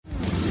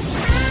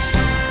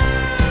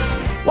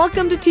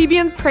Welcome to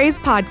TBN's Praise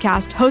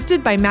Podcast,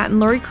 hosted by Matt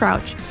and Lori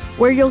Crouch,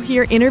 where you'll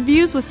hear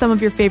interviews with some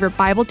of your favorite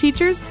Bible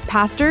teachers,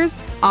 pastors,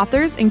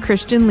 authors, and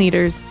Christian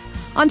leaders.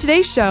 On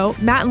today's show,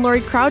 Matt and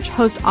Lori Crouch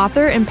host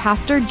author and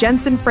pastor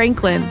Jentezen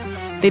Franklin.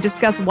 They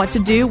discuss what to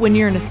do when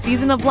you're in a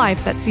season of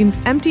life that seems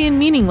empty and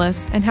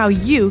meaningless, and how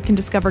you can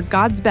discover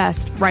God's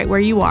best right where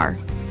you are.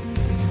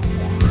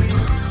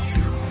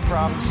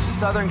 From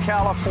Southern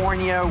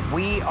California,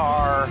 we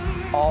are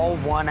all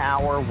 1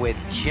 hour with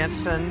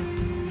Jentezen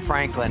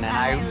Franklin.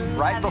 And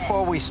right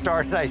before we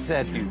started, I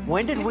said,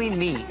 when did we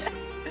meet?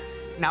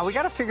 Now, we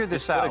got to figure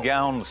this out. Put a guy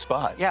on the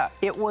spot. Yeah,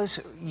 it was,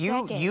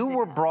 you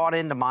were brought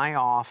into my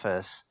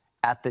office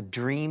at the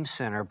Dream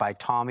Center by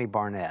Tommy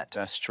Barnett.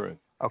 That's true.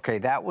 Okay,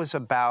 that was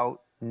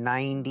about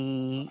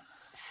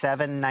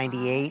 97,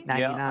 98,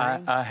 99?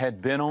 Yeah, I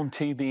had been on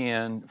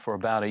TBN for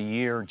about a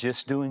year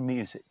just doing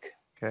music.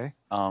 Okay.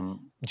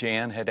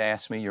 Jan had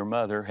asked me, your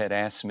mother had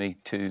asked me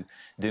to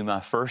do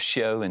my first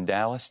show in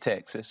Dallas,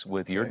 Texas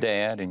with your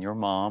dad and your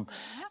mom.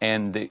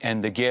 And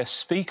the guest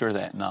speaker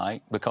that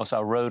night, because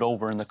I rode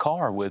over in the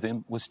car with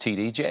him, was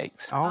T.D.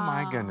 Jakes. Oh,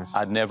 my goodness.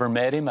 I'd never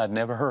met him. I'd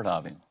never heard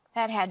of him.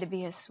 That had to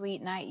be a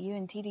sweet night, you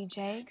and T.D.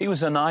 Jakes. He was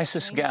the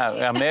nicest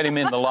guy. I met him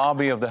in the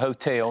lobby of the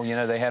hotel. You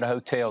know, they had a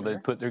hotel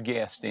they'd put their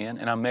guests in.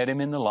 And I met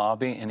him in the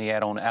lobby, and he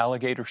had on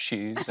alligator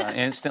shoes. I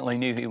instantly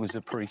knew he was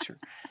a preacher.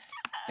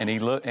 And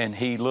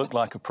he looked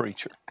like a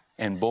preacher.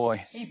 And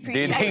boy,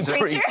 did he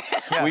preach.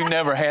 We've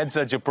never had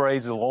such a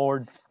praise the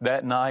Lord.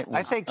 That night was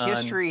I think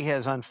history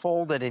has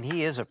unfolded, and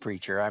he is a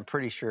preacher, I'm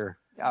pretty sure.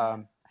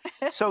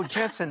 So,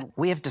 Jentezen,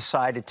 we have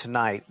decided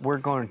tonight we're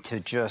going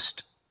to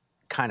just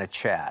kind of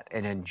chat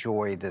and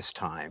enjoy this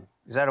time.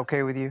 Is that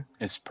okay with you?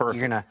 It's perfect.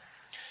 You're going to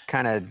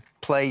kind of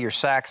play your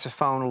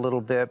saxophone a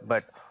little bit,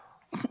 but,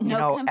 you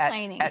know,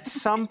 complaining. At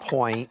some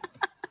point,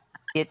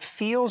 it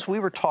feels, we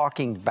were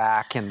talking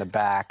back in the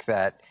back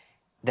that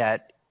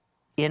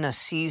in a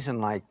season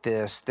like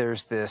this,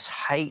 there's this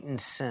heightened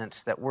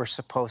sense that we're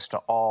supposed to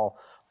all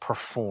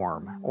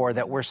perform or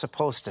that we're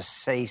supposed to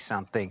say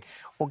something.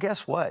 Well,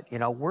 guess what? You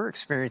know, we're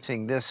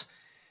experiencing this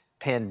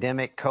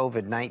pandemic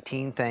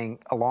COVID-19 thing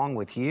along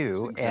with you.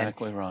 That's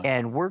exactly right.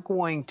 And we're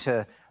going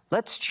to,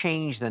 let's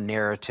change the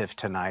narrative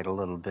tonight a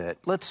little bit.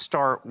 Let's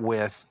start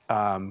with,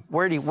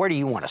 where do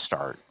you want to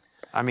start?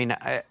 I mean,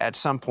 at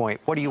some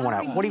point, what do you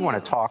want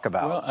to talk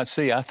about? Well, I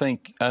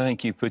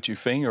think you put your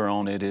finger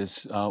on it.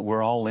 Is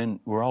we're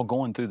all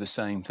going through the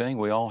same thing.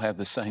 We all have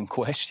the same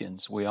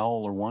questions. We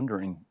all are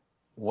wondering,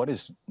 what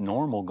is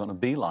normal going to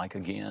be like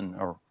again,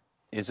 or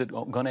is it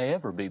going to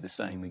ever be the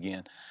same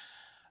again?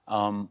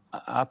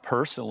 I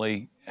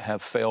personally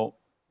have felt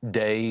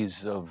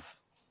days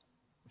of,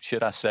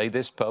 should I say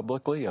this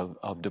publicly,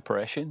 of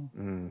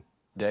depression,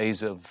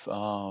 days of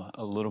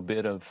a little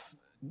bit of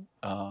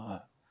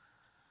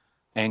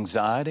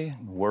anxiety,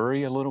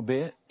 worry a little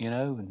bit, you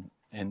know,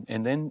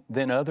 and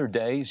then other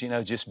days, you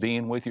know, just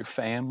being with your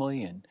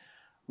family and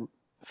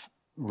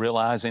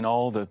realizing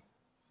all the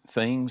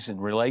things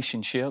and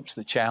relationships,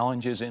 the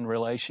challenges in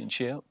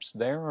relationships.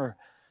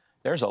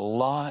 There's a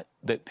lot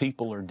that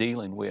people are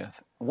dealing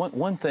with.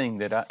 One thing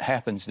that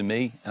happens to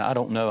me, and I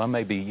don't know, I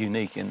may be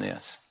unique in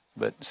this,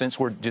 but since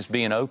we're just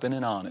being open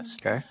and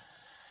honest, okay.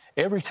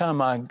 Every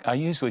time I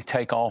usually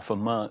take off a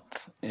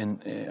month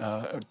in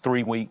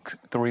 3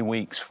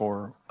 weeks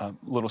for a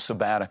little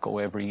sabbatical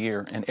every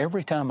year. And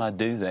every time I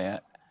do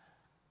that,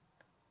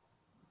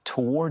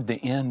 toward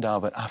the end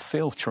of it, I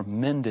feel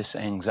tremendous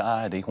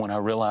anxiety when I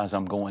realize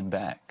I'm going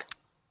back.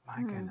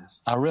 My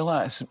goodness. I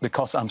realize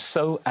because I'm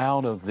so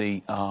out of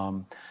the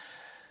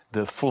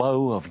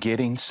flow of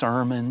getting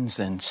sermons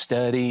and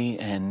study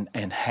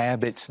and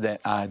habits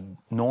that I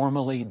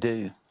normally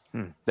do.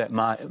 That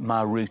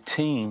my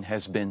routine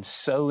has been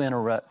so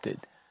interrupted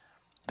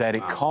that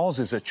it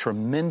causes a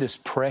tremendous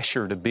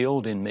pressure to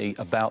build in me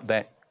about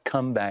that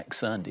comeback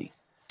Sunday.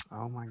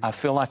 Oh my God. I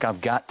feel like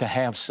I've got to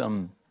have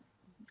some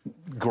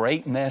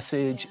great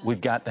message. Yeah. We've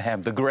got to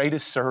have the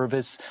greatest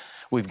service.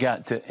 We've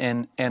got to,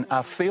 and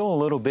I feel a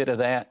little bit of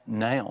that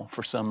now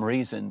for some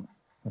reason,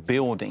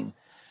 building.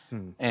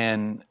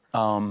 And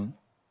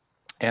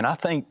I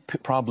think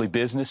probably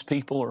business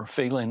people are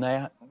feeling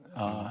that.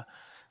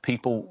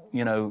 People,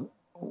 you know,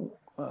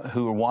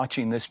 who are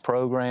watching this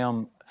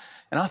program.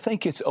 And I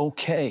think it's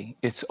okay.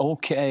 It's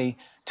okay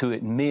to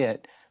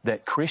admit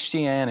that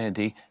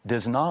Christianity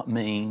does not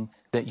mean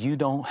that you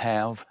don't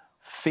have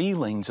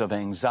feelings of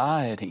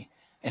anxiety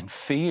and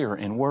fear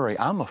and worry.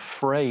 I'm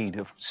afraid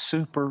of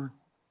super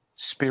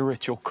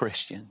spiritual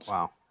Christians.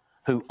 Wow.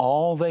 Who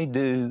all they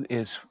do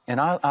is, and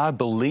I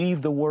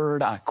believe the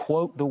word, I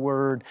quote the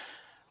word,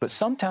 but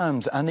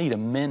sometimes I need a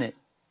minute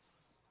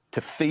to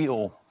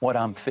feel what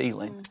I'm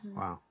feeling.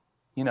 Wow.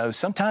 You know,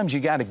 sometimes you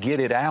got to get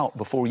it out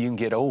before you can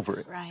get over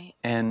it. Right.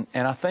 And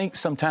I think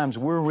sometimes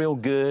we're real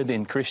good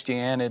in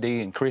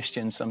Christianity and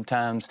Christians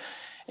sometimes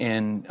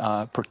in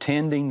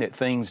pretending that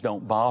things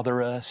don't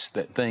bother us,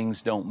 that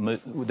things don't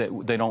move,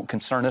 that they don't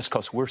concern us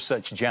because we're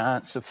such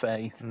giants of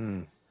faith.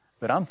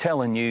 But I'm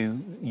telling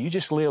you, you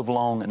just live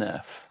long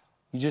enough.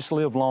 You just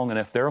live long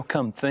enough. There'll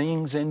come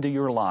things into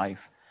your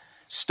life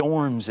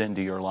storms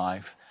into your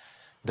life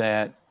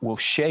that will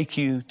shake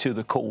you to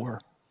the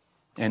core.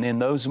 And in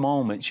those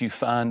moments, you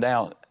find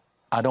out,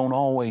 I don't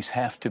always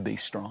have to be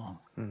strong.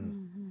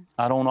 Mm-hmm.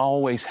 I don't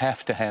always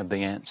have to have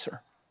the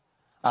answer.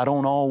 I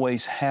don't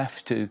always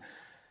have to,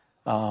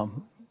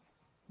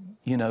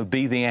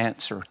 be the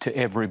answer to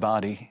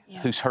everybody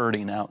who's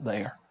hurting out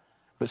there.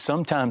 But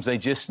sometimes they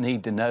just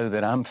need to know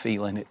that I'm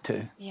feeling it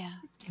too. Yeah.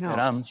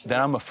 That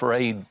I'm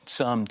afraid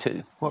some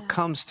too. What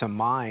comes to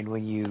mind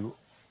when you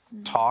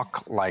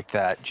talk like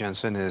that,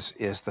 Jensen,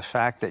 is the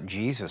fact that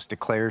Jesus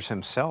declares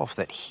himself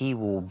that he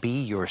will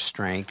be your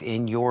strength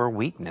in your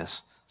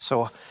weakness.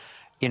 So,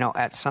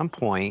 at some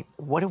point,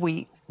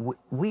 we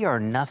are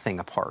nothing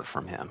apart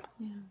from him.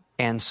 Yeah.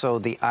 And so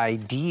the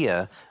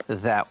idea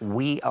that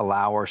we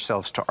allow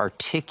ourselves to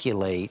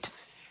articulate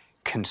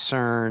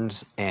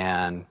concerns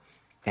and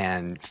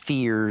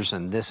fears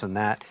and this and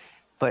that,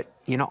 but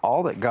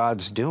all that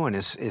God's doing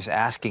is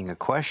asking a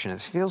question.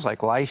 It feels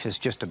like life is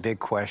just a big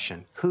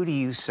question. Who do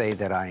you say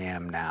that I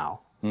am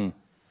now?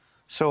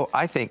 So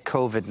I think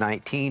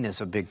COVID-19 is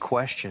a big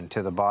question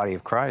to the body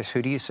of Christ.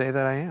 Who do you say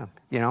that I am?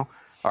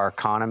 Our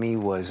economy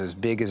was as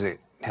big as it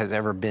has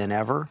ever been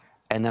ever.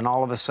 And then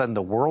all of a sudden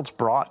the world's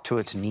brought to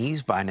its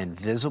knees by an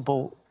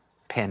invisible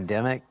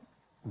pandemic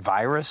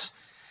virus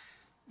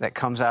that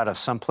comes out of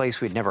some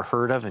place we'd never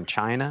heard of in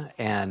China.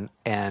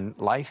 And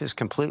life is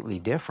completely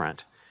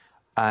different.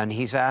 And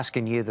he's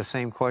asking you the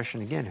same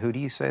question again. Who do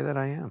you say that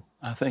I am?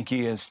 I think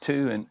he is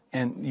too.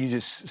 And you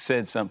just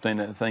said something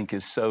that I think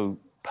is so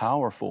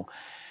powerful.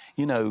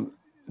 We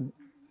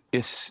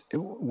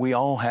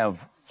all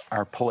have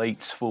our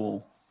plates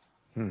full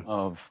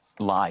of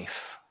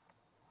life.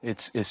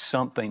 It's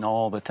something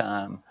all the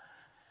time.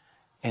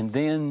 And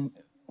then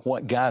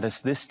what got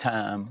us this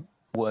time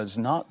was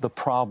not the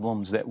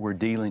problems that we're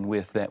dealing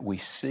with that we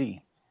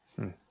see,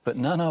 but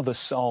none of us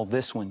saw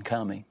this one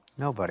coming.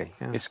 Nobody.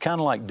 Yeah. It's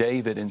kind of like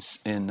David in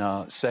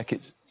 2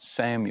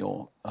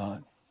 Samuel,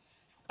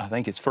 I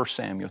think it's 1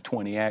 Samuel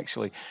 20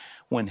 actually,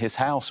 when his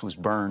house was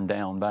burned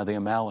down by the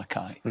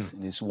Amalekites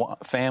and his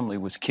family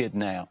was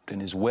kidnapped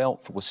and his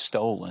wealth was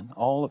stolen.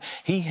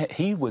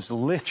 He was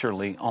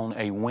literally on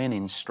a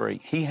winning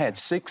streak. He had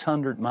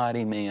 600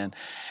 mighty men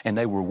and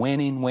they were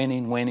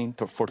winning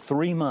for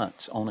 3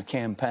 months on a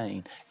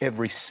campaign.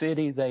 Every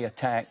city they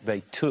attacked,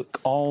 they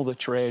took all the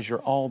treasure,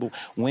 all the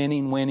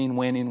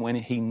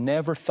winning. He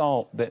never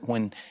thought that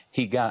when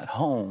he got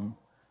home,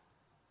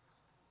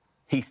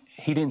 he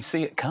didn't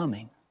see it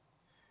coming.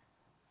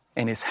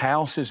 And his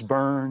house is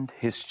burned,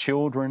 his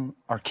children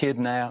are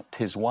kidnapped,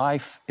 his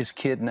wife is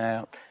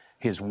kidnapped,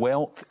 his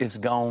wealth is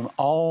gone,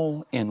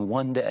 all in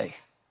one day.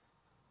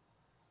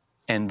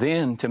 And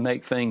then to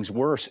make things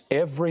worse,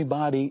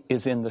 everybody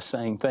is in the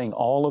same thing.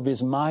 All of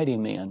his mighty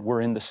men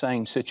were in the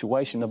same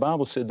situation. The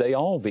Bible said they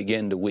all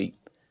began to weep.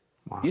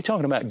 Wow. You're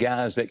talking about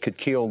guys that could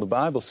kill, the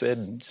Bible said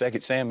in 2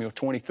 Samuel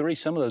 23,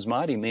 some of those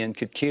mighty men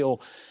could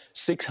kill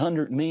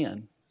 600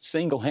 men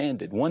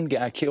single-handed. One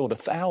guy killed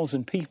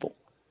 1,000 people.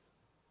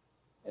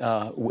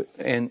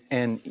 And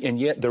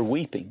yet they're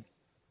weeping,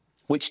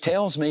 which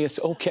tells me it's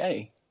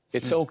okay.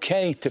 It's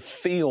okay to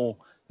feel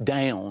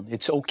down.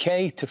 It's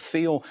okay to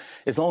feel,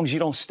 as long as you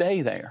don't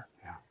stay there,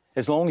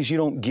 as long as you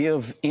don't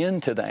give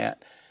in to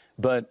that.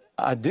 But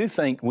I do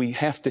think we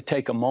have to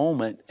take a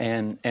moment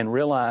and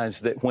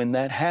realize that when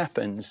that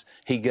happens,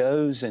 he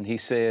goes and he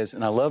says,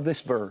 and I love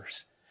this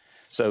verse.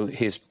 So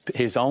his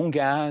own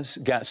guys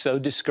got so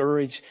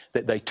discouraged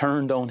that they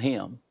turned on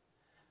him.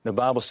 The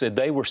Bible said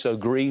they were so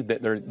grieved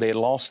that they had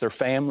lost their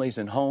families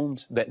and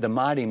homes that the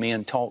mighty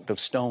men talked of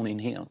stoning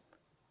him.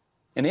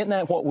 And isn't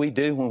that what we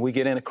do when we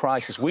get in a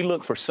crisis? We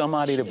look for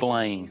somebody to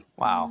blame.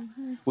 Wow.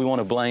 We want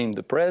to blame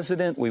the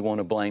president. We want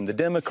to blame the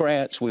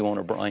Democrats. We want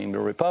to blame the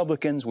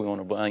Republicans. We want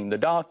to blame the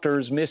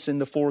doctors missing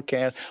the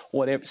forecast,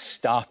 whatever.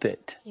 Stop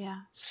it.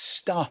 Yeah.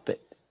 Stop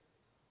it.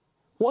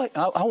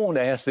 I want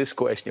to ask this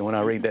question when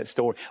I read that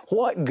story.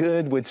 What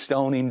good would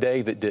stoning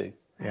David do?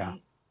 Yeah.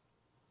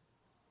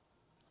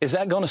 Is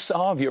that going to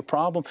solve your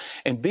problem?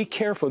 And be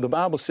careful. The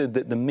Bible said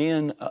that the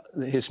men,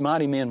 his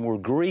mighty men, were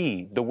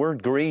grieved. The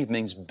word grieved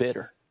means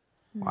bitter.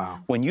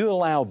 Wow. When you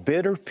allow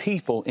bitter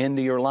people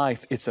into your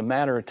life, it's a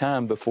matter of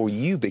time before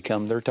you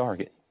become their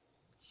target.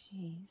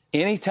 Jeez.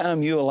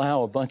 Anytime you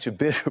allow a bunch of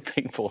bitter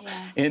people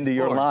into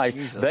your life,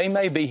 Jesus. They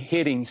may be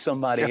hitting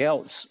somebody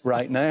else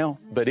right now,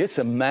 but it's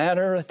a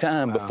matter of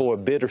time before a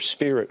bitter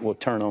spirit will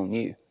turn on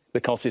you,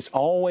 because it's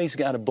always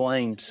got to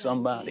blame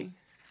somebody.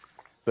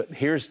 But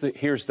here's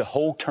the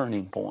whole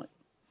turning point.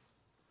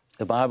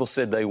 The Bible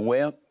said they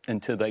wept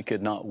until they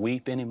could not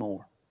weep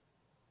anymore.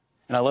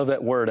 And I love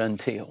that word,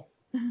 until.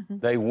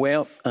 They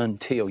wept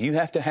until. You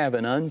have to have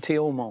an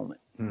until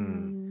moment.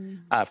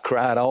 I've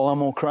cried all I'm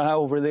going to cry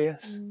over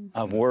this.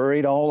 I've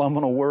worried all I'm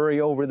going to worry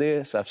over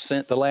this. I've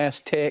sent the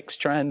last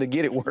text trying to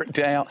get it worked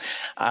out.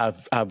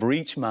 I've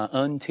reached my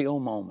until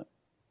moment.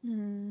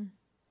 And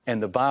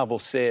the Bible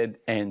said,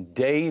 and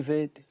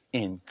David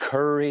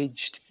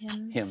encouraged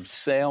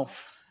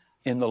himself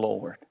in the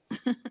Lord.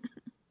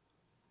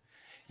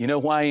 You know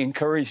why he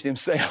encouraged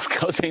himself?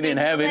 Because he didn't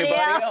have anybody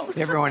else.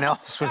 Everyone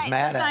else was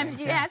mad at him.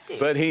 Sometimes you have to.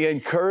 But he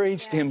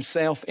encouraged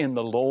himself in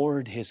the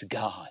Lord his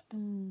God.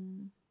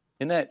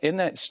 Isn't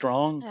that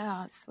strong?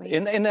 Oh, it's sweet.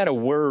 Isn't that a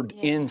word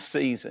in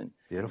season?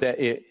 Beautiful.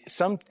 That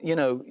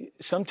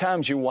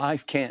sometimes your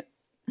wife can't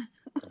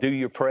do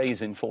your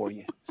praising for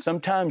you.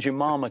 Sometimes your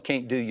mama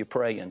can't do your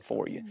praying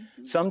for you.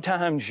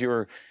 Sometimes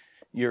your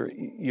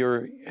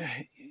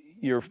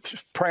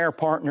prayer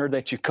partner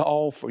that you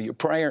call for your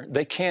prayer,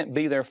 they can't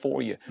be there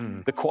for you.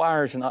 The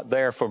choir's not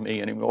there for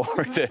me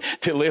anymore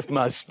to lift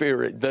my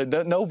spirit.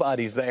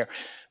 Nobody's there.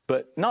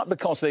 But not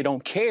because they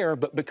don't care,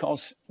 but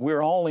because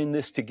we're all in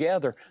this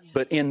together.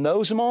 But in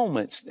those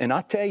moments, and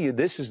I tell you,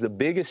 this is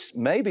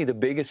maybe the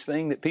biggest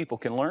thing that people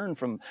can learn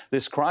from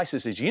this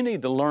crisis is you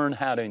need to learn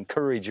how to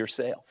encourage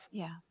yourself.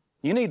 Yeah.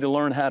 You need to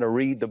learn how to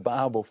read the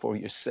Bible for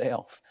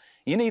yourself.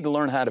 You need to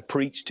learn how to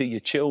preach to your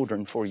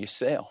children for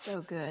yourself.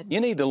 So good.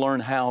 You need to learn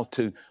how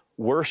to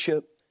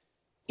worship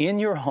in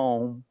your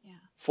home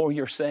for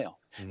yourself.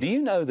 Do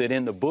you know that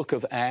in the book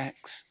of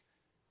Acts,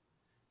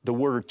 the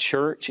word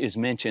church is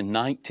mentioned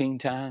 19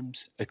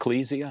 times,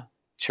 ecclesia,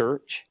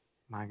 church.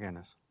 My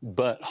goodness.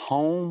 But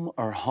home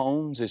or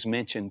homes is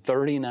mentioned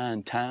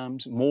 39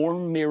 times. More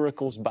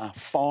miracles by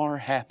far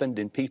happened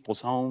in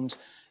people's homes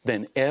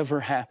than ever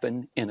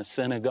happened in a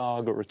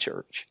synagogue or a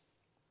church.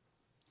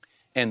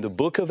 And the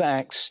book of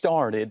Acts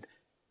started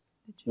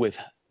with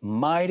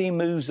mighty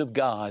moves of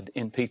God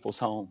in people's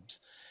homes.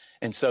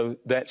 And so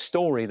that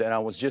story that I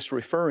was just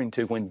referring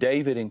to, when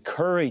David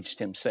encouraged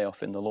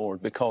himself in the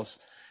Lord, because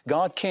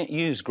God can't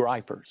use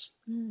gripers.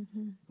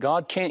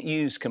 God can't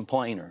use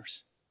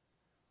complainers.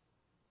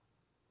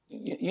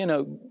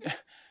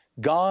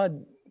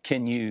 God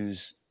can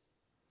use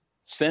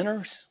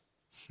sinners.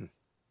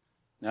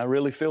 I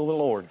really feel the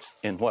Lord's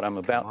in what I'm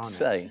about to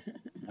say.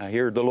 I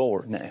hear the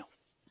Lord now.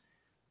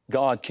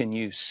 God can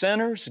use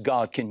sinners,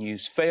 God can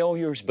use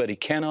failures, but He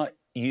cannot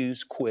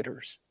use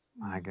quitters.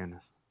 My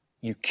goodness.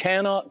 You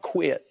cannot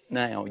quit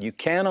now. You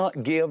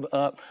cannot give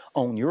up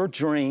on your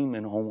dream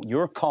and on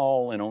your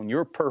call and on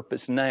your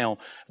purpose now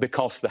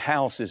because the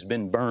house has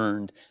been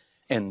burned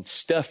and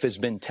stuff has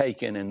been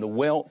taken and the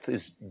wealth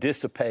is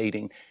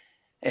dissipating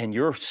and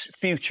your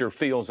future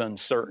feels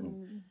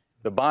uncertain.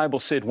 The Bible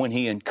said when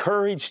he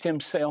encouraged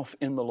himself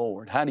in the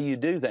Lord. How do you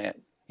do that?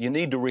 You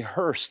need to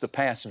rehearse the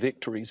past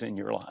victories in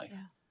your life. Yeah.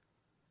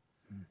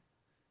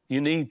 You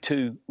need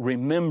to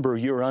remember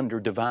you're under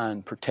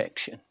divine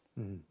protection.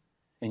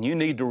 And you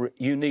need to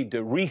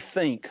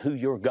rethink who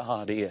your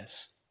God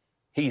is.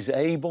 He's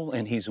able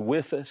and He's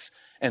with us.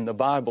 And the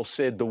Bible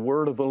said the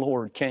word of the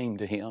Lord came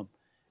to him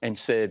and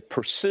said,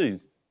 pursue.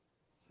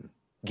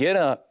 Get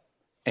up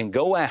and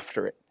go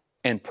after it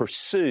and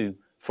pursue,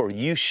 for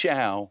you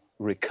shall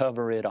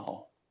recover it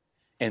all.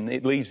 And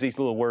it leaves these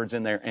little words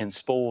in there, and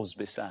spoils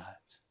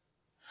besides.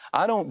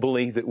 I don't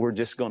believe that we're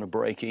just going to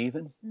break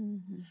even.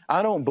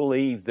 I don't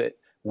believe that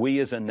we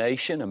as a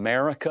nation,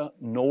 America,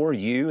 nor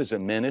you as a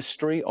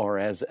ministry or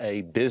as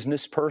a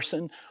business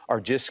person are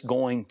just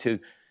going to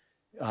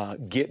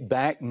get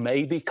back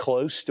maybe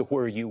close to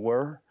where you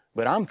were.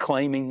 But I'm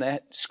claiming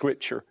that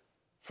Scripture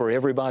for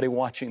everybody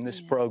watching this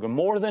program.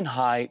 More than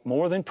hype,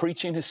 more than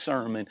preaching his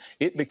sermon,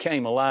 it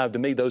became alive to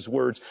me, those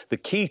words. The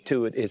key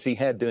to it is he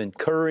had to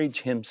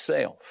encourage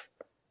himself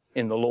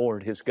in the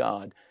Lord his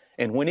God.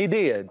 And when he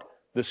did,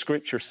 the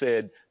Scripture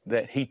said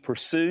that he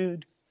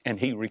pursued and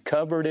he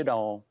recovered it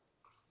all,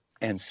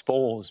 and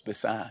spoils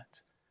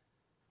besides.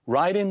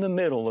 Right in the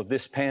middle of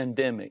this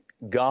pandemic,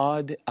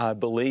 God, I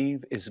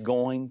believe, is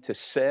going to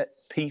set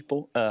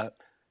people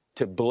up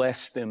to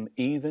bless them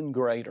even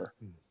greater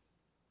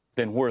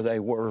than where they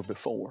were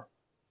before.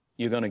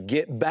 You're going to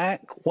get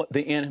back what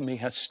the enemy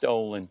has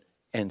stolen,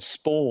 and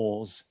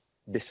spoils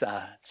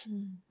besides.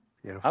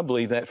 Beautiful. I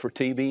believe that for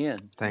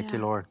TBN. Thank you,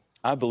 Lord.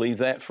 I believe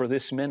that for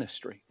this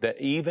ministry, that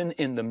even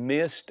in the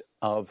midst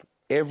of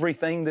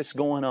everything that's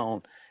going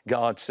on,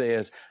 God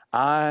says,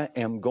 I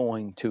am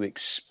going to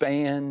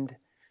expand,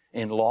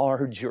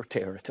 enlarge your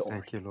territory.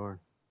 Thank you, Lord.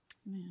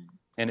 Amen.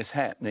 And it's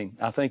happening.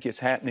 I think it's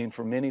happening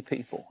for many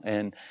people.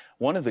 And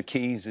one of the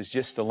keys is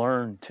just to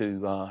learn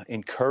to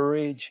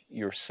encourage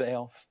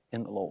yourself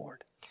in the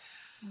Lord.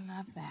 I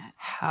love that.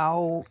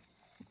 How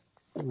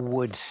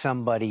would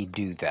somebody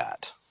do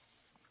that?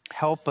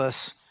 Help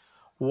us,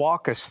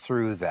 walk us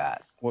through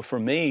that. Well, for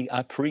me,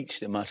 I preach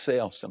to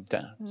myself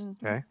sometimes.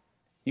 Okay.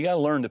 You got to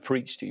learn to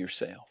preach to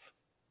yourself.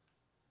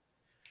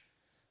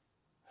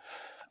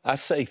 I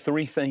say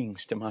 3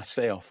 things to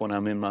myself when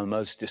I'm in my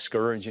most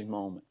discouraging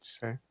moments.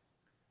 Okay.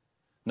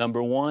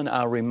 Number 1,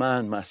 I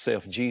remind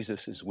myself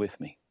Jesus is with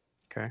me.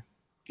 Okay.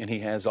 And He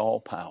has all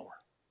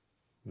power.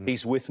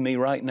 He's with me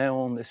right now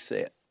on this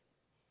set.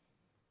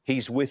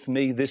 He's with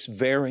me this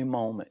very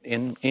moment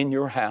in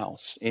your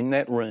house, in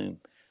that room,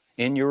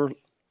 in your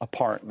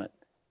apartment.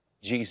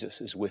 Jesus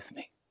is with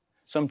me.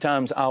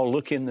 Sometimes I'll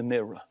look in the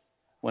mirror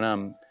when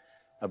I'm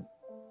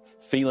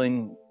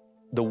feeling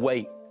the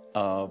weight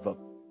of a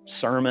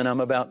sermon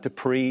I'm about to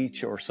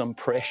preach or some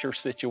pressure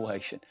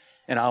situation.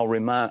 And I'll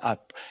remind, I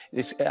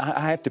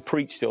have to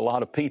preach to a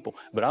lot of people,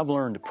 but I've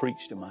learned to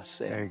preach to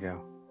myself. There you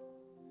go.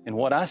 And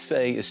what I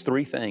say is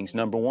three things.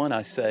 Number one,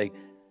 I say,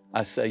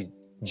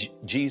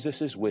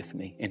 Jesus is with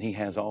me and He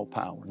has all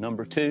power.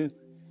 Number two,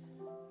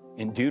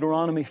 in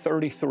Deuteronomy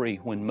 33,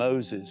 when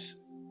Moses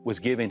was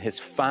giving his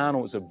final,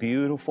 it was a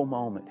beautiful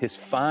moment, his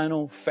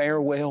final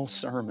farewell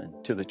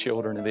sermon to the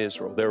children of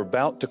Israel. They're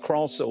about to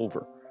cross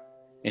over,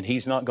 and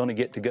he's not going to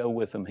get to go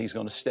with them. He's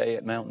going to stay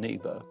at Mount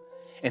Nebo.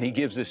 And he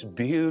gives this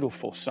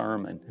beautiful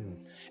sermon.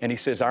 And he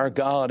says, our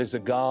God is a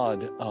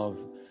God of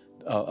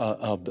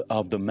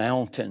the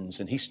mountains.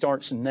 And he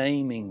starts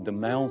naming the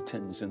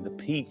mountains and the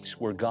peaks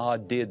where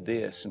God did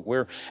this, and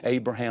where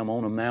Abraham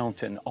on a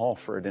mountain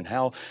offered, and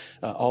how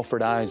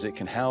offered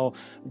Isaac, and how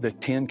the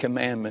 10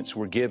 Commandments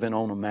were given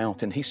on a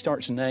mountain. He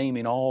starts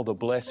naming all the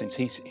blessings.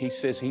 He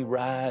says he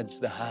rides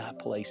the high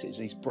places.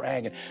 He's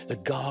bragging, the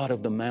God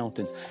of the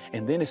mountains.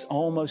 And then it's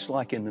almost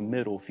like in the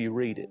middle, if you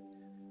read it,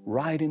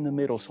 right in the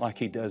middle, it's like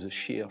he does a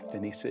shift.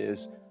 And he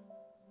says,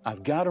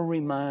 I've got to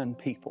remind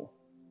people,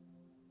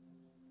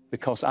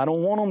 because I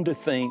don't want them to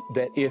think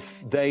that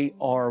if they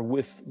are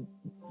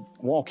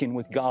walking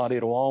with God,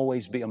 it'll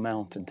always be a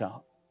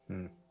mountaintop.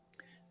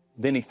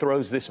 Then he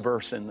throws this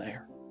verse in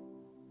there.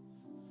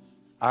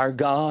 Our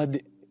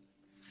God,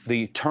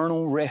 the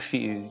eternal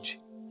refuge,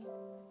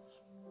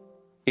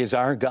 is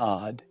our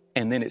God.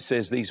 And then it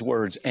says these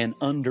words, and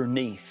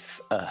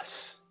underneath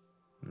us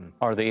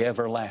are the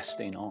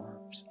everlasting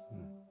arms.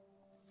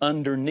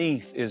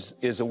 Underneath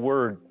is a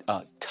word,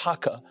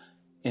 taka,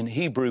 in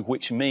Hebrew,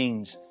 which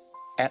means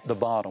at the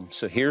bottom.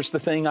 So here's the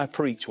thing I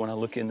preach when I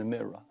look in the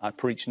mirror. I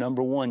preach,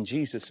 number one,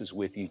 Jesus is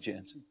with you,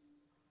 Jensen.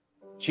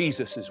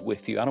 Jesus is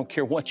with you. I don't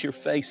care what you're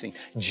facing.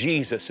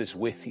 Jesus is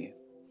with you.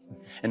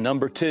 And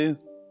number two,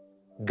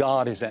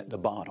 God is at the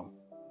bottom.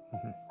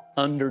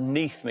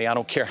 Underneath me, I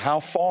don't care how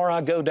far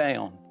I go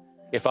down.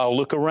 If I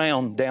look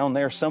around down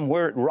there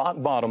somewhere at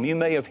rock bottom, you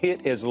may have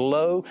hit as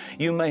low,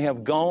 you may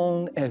have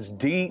gone as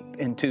deep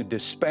into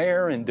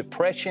despair and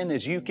depression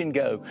as you can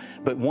go.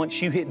 But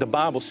once you hit, the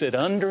Bible said,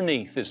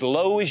 underneath, as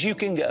low as you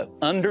can go,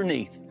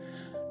 underneath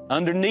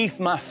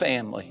my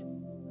family,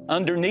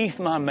 underneath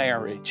my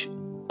marriage,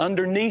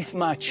 underneath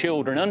my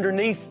children,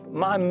 underneath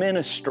my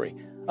ministry,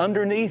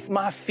 underneath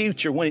my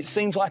future, when it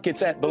seems like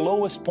it's at the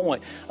lowest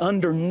point,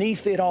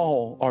 underneath it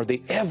all are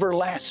the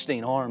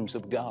everlasting arms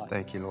of God.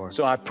 Thank you, Lord.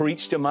 So I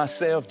preach to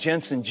myself,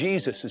 Jensen,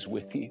 Jesus is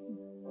with you.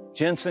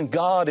 Jensen,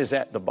 God is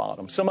at the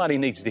bottom. Somebody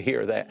needs to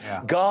hear that.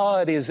 Yeah.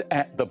 God is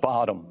at the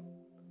bottom.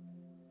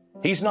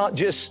 He's not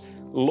just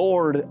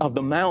Lord of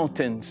the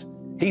mountains.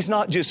 He's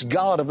not just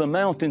God of the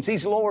mountains.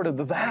 He's Lord of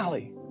the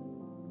valley.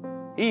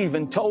 He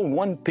even told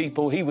one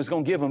people he was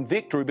going to give them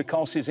victory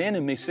because his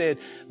enemy said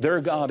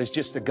their God is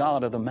just a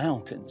God of the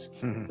mountains.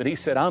 But he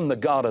said, I'm the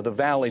God of the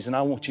valleys, and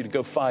I want you to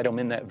go fight them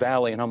in that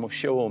valley, and I'm going to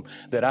show them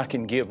that I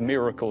can give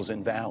miracles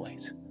in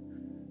valleys.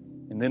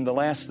 And then the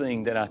last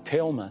thing that I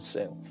tell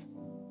myself,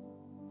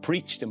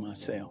 preach to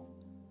myself,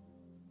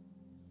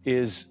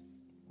 is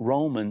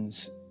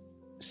Romans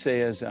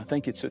says, I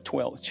think it's the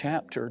 12th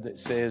chapter, that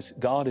says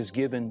God has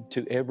given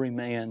to every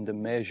man the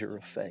measure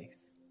of faith.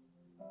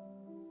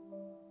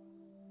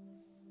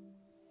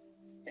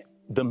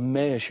 The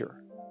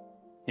measure.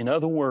 In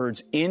other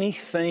words,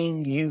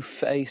 anything you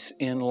face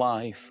in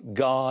life,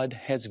 God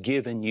has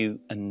given you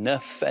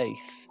enough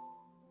faith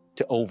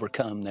to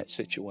overcome that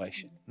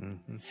situation.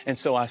 And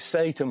so I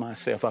say to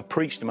myself, I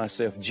preach to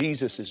myself,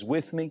 Jesus is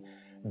with me,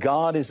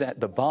 God is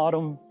at the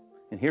bottom,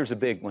 and here's a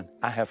big one,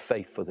 I have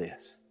faith for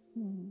this.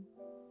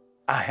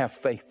 I have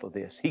faith for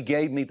this. He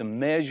gave me the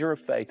measure of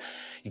faith.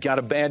 You got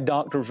a bad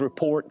doctor's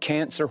report,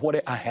 cancer,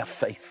 whatever, I have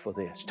faith for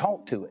this.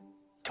 Talk to it.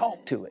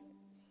 Talk to it.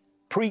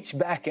 Preach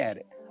back at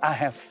it. I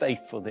have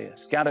faith for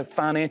this. Got a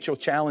financial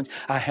challenge?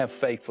 I have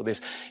faith for this.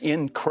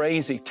 In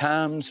crazy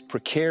times,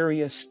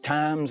 precarious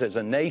times as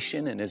a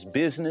nation and as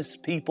business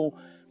people,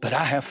 but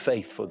I have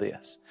faith for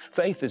this.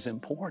 Faith is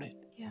important.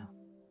 Yeah.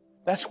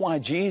 That's why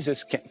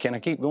Jesus, can I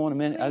keep going a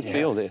minute? I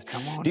feel this.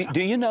 Come on.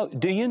 Do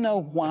you know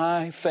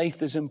why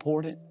faith is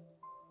important?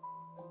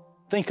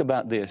 Think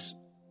about this.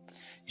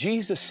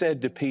 Jesus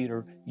said to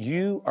Peter,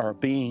 you are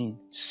being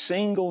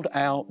singled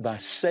out by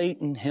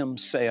Satan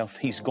himself.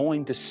 He's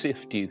going to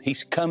sift you.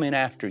 He's coming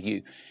after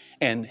you.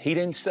 And he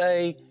didn't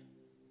say,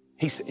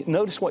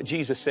 notice what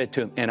Jesus said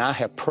to him, and I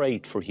have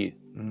prayed for you.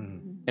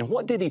 And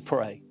what did he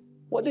pray?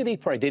 What did he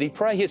pray? Did he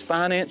pray his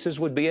finances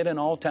would be at an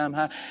all-time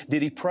high?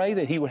 Did he pray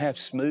that he would have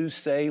smooth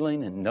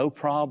sailing and no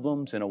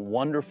problems and a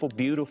wonderful,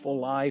 beautiful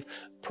life,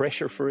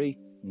 pressure-free?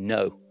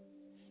 No.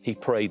 He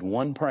prayed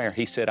one prayer.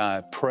 He said, I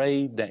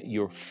prayed that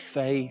your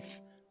faith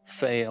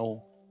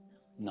fail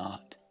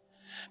not.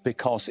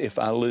 Because if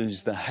I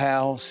lose the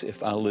house,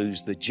 if I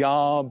lose the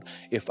job,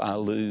 if I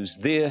lose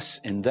this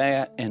and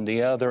that and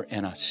the other,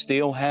 and I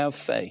still have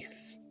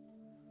faith,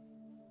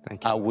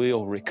 Thank you. I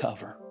will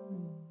recover.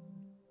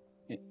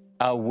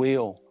 I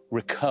will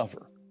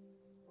recover.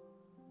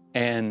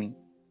 And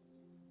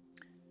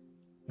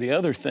the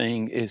other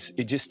thing is,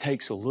 it just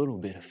takes a little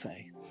bit of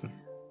faith.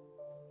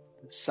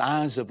 The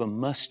size of a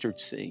mustard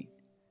seed.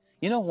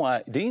 You know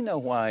why? Do you know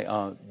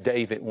why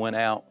David went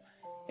out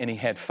and he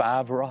had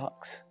 5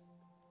 rocks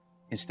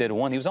instead of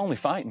 1? He was only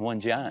fighting 1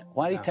 giant.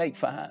 Why did he take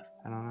 5?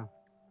 I don't know.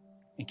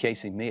 In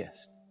case he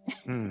missed.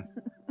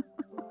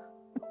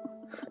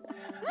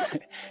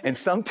 And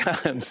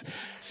sometimes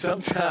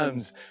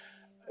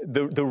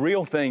the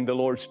real thing the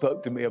Lord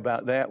spoke to me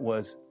about that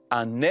was,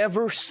 I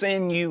never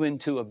send you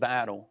into a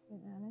battle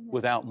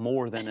without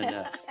more than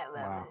enough.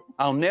 Wow.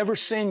 I'll never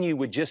send you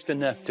with just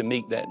enough to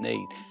meet that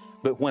need.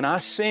 But when I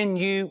send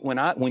you,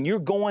 when you're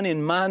going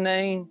in my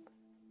name,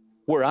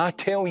 where I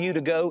tell you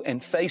to go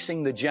and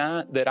facing the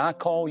giant that I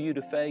call you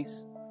to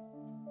face,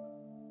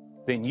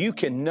 then you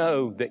can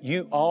know that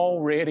you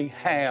already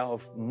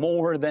have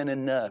more than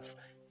enough.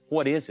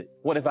 What is it?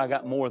 What have I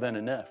got more than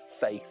enough?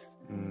 Faith.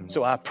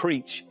 So I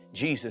preach,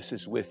 Jesus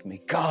is with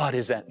me. God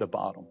is at the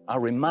bottom. I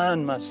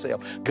remind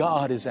myself,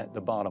 God is at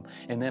the bottom.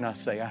 And then I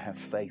say, I have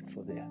faith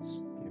for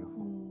this.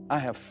 Beautiful. I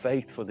have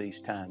faith for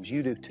these times.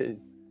 You do too.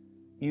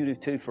 You do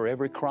too, for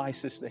every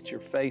crisis that you're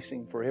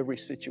facing, for every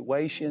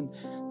situation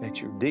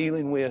that you're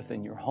dealing with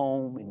in your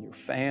home, in your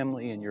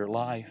family, in your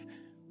life.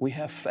 We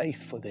have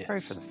faith for this. Pray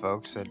for the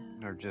folks that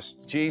are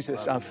just...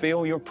 Jesus, I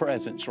feel your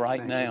presence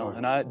right now,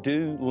 and I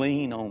do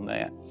lean on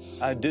that.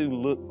 I do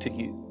look to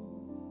you.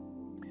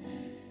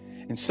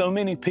 And so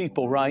many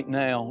people right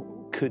now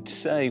could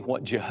say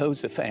what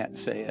Jehoshaphat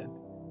said,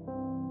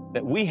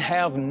 that we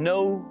have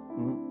no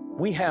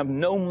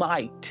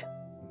might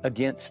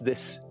against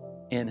this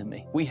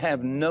enemy. We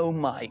have no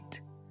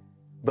might,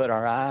 but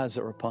our eyes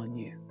are upon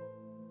you.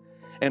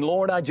 And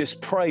Lord, I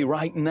just pray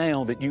right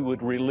now that you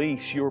would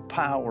release your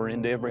power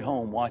into every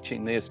home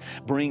watching this.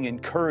 Bring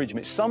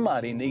encouragement.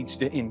 Somebody needs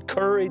to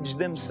encourage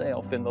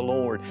themselves in the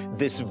Lord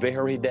this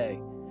very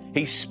day.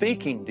 He's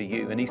speaking to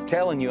you and He's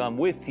telling you, I'm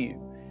with you.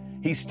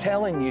 He's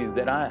telling you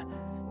that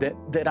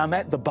I'm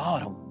at the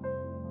bottom.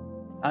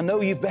 I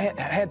know you've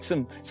had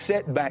some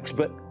setbacks,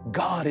 but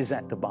God is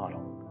at the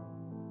bottom.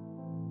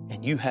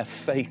 And you have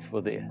faith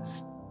for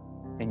this.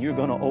 And you're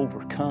going to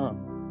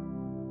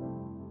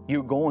overcome.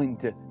 You're going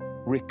to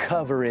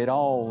recover it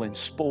all and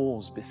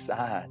spoils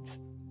besides.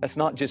 That's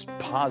not just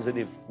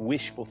positive,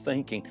 wishful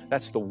thinking.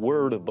 That's the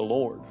word of the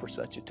Lord for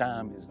such a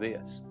time as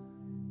this.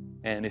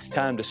 And it's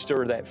time to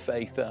stir that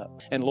faith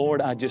up. And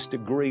Lord, I just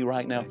agree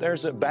right now, if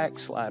there's a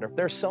backslider, if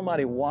there's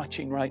somebody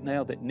watching right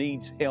now that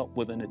needs help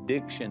with an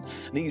addiction,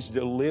 needs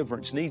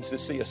deliverance, needs to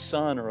see a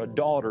son or a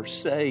daughter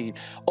saved,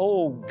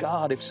 oh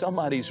God, if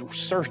somebody's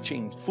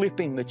searching,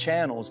 flipping the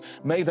channels,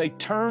 may they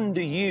turn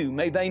to you,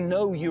 may they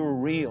know you're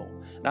real.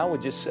 And I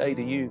would just say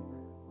to you,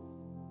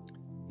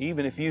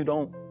 even if you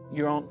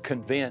aren't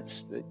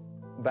convinced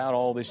about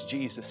all this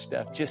Jesus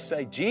stuff, just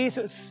say,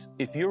 Jesus,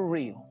 if you're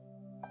real,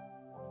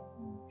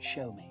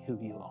 show me who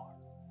you are.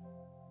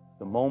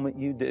 The moment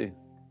you do,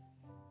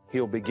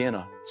 He'll begin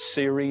a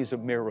series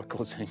of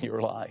miracles in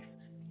your life,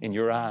 and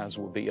your eyes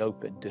will be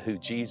open to who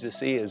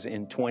Jesus is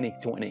in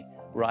 2020,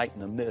 right in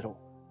the middle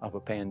of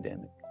a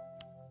pandemic.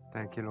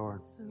 Thank you,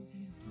 Lord. So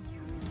beautiful.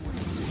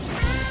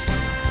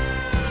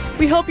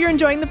 We hope you're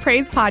enjoying the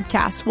Praise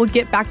Podcast. We'll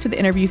get back to the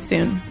interview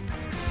soon.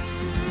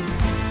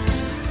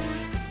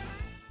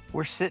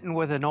 We're sitting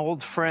with an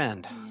old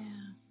friend,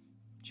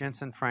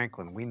 Jentezen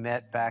Franklin. We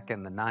met back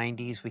in the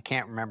 90s. We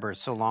can't remember, it's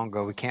so long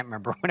ago, we can't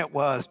remember when it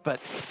was. But,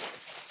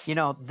 you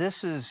know,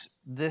 this is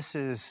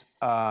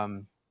a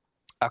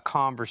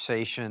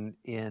conversation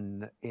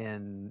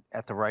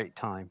at the right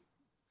time.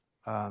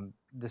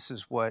 This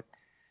is what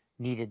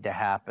needed to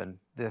happen.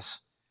 This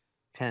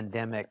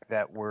pandemic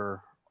that we're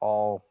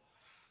all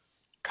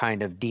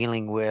kind of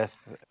dealing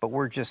with, but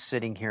we're just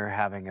sitting here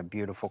having a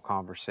beautiful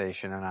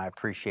conversation, and I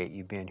appreciate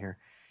you being here.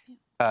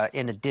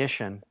 In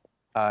addition,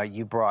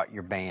 you brought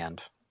your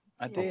band.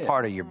 I did.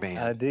 Part of your band.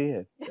 I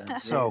did.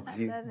 So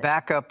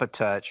back up a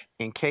touch.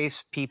 In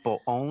case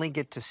people only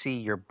get to see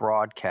your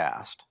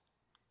broadcast,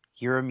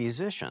 you're a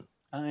musician.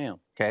 I am.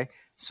 Okay.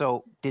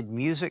 So did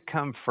music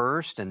come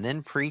first and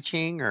then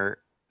preaching, or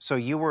so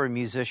you were a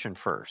musician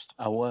first?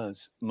 I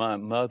was. My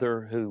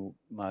mother,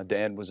 my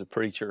dad was a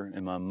preacher,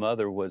 and my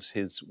mother was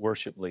his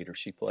worship leader.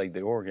 She played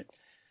the organ.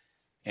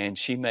 And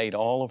she made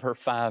all of her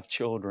 5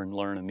 children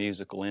learn a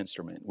musical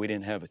instrument. We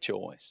didn't have a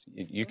choice.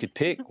 You could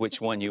pick which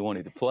one you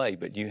wanted to play,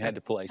 but you had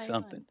to play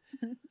something.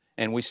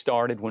 And we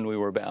started when we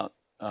were about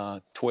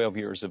 12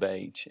 years of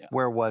age.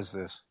 Where was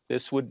this?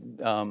 This would,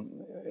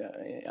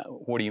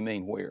 what do you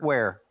mean,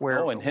 where? Where?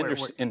 Oh, in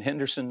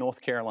Henderson,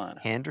 North Carolina.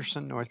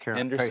 Henderson, North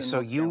Carolina. Henderson, okay,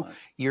 so North Carolina.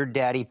 Your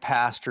daddy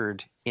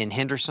pastored in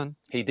Henderson?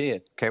 He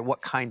did. Okay,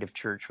 what kind of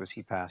church was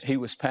he pastoring? He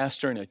was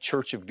pastoring a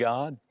Church of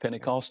God,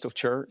 Pentecostal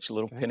church, a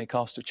little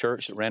Pentecostal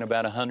church that ran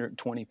about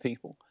 120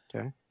 people.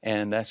 Okay.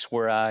 And that's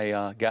where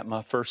I got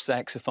my first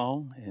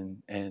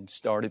saxophone and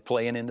started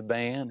playing in the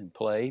band and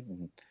played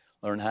and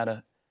learned how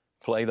to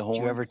play the horn.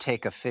 Did you ever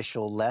take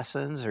official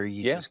lessons, or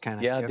you just kind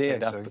of? Yeah, I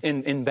did. So,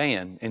 in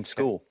band in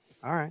school. Okay.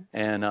 All right.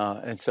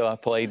 And so I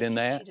played in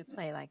that. You to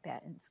play like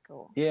that in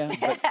school. Yeah,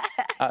 but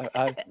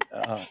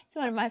it's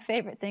one of my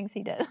favorite things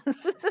he does.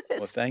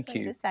 Well, thank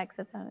you. The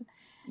saxophone.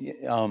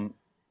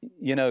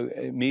 you know,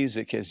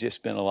 music has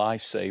just been a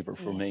lifesaver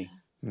for me.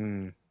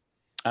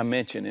 I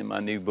mentioned in my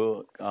new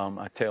book,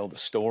 I tell the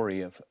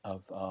story of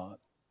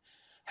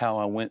how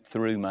I went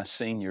through my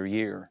senior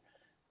year,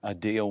 a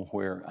deal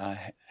where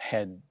I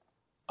had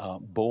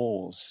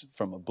bulls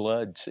from a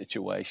blood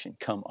situation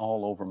come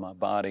all over my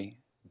body.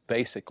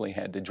 Basically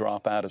had to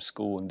drop out of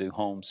school and do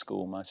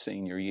homeschool my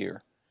senior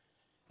year.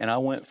 And I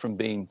went from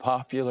being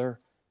popular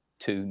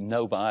to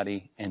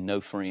nobody and no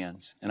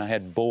friends. And I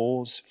had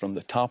bulls from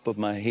the top of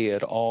my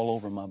head all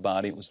over my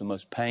body. It was the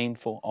most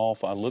painful,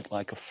 awful. I looked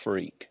like a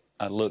freak.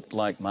 I looked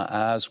like my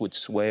eyes would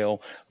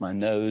swell, my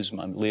nose,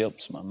 my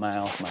lips, my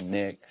mouth, my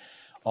neck,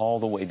 all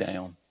the way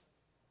down.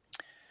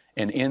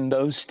 And in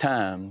those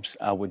times,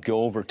 I would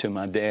go over to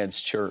my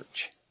dad's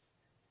church.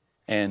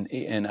 And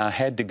I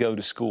had to go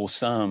to school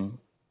some.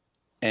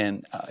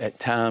 And at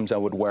times I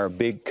would wear a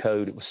big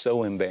coat. It was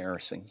so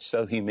embarrassing,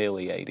 so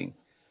humiliating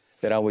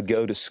that I would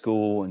go to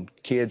school, and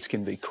kids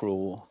can be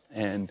cruel.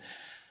 And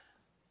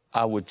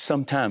I would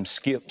sometimes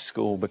skip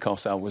school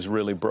because I was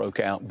really broke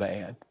out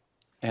bad.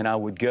 And I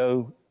would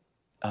go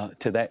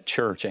to that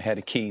church. I had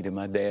a key to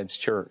my dad's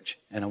church.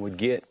 And I would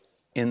get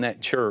in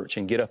that church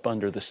and get up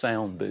under the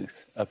sound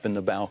booth up in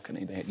the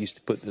balcony. They used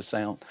to put the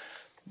sound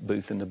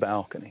booth in the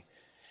balcony.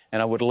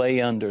 And I would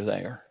lay under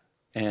there,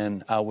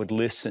 and I would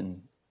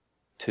listen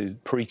to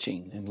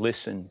preaching and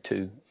listen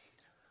to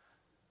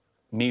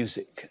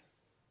music.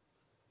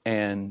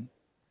 And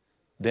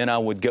then I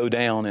would go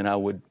down and I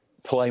would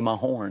play my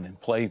horn and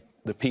play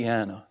the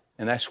piano.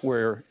 And that's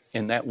where,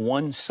 in that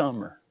one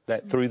summer,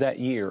 that through that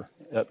year,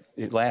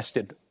 it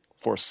lasted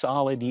for a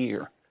solid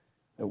year.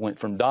 It went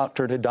from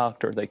doctor to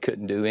doctor. They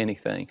couldn't do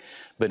anything.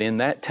 But in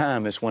that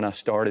time is when I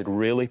started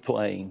really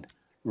playing,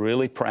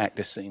 really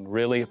practicing,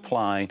 really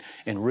applying,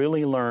 and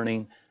really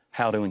learning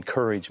how to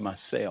encourage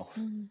myself.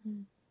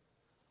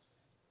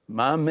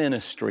 My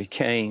ministry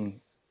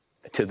came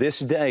to this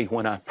day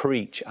when I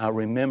preach. I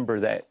remember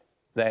that,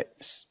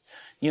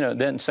 you know, it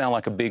doesn't sound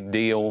like a big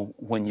deal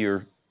when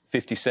you're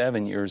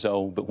 57 years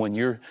old, but when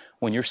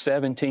you're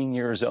 17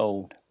 years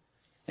old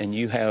and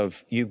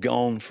you've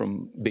gone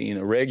from being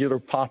a regular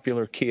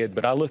popular kid,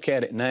 but I look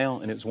at it now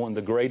and it's one of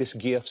the greatest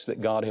gifts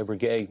that God ever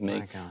gave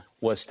me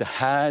was to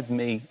hide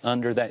me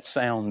under that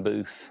sound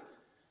booth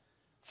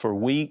for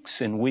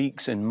weeks and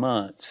weeks and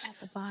months. At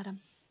the bottom.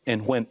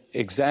 And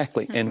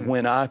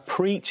when I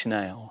preach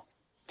now,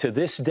 to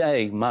this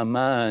day, my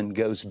mind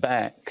goes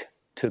back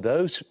to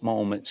those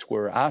moments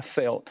where I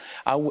felt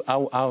I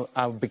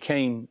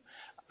wouldn't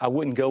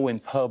go in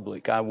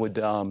public. I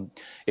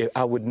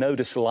would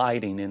notice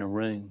lighting in a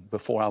room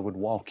before I would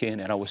walk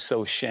in, and I was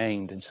so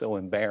ashamed and so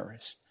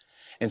embarrassed.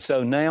 And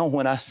so now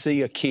when I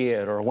see a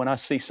kid, or when I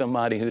see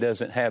somebody who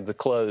doesn't have the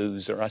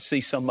clothes, or I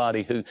see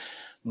somebody who,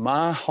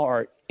 my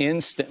heart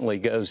instantly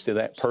goes to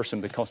that person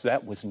because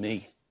that was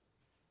me.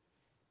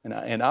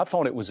 And I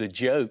thought it was a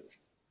joke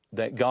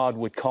that God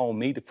would call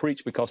me to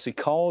preach, because He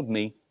called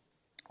me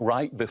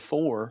right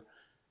before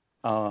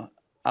I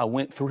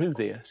went through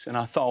this. And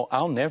I thought,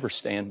 I'll never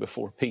stand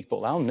before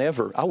people.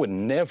 I would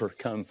never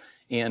come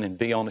in and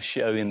be on a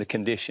show in the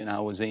condition I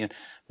was in.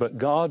 But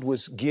God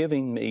was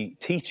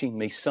teaching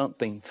me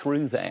something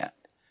through that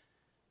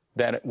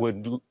it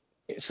would,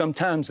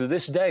 sometimes to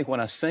this day when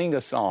I sing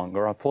a song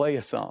or I play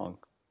a song,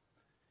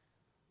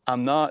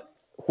 I'm not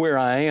where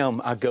I am,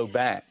 I go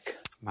back.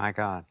 My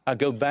God. I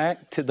go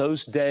back to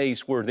those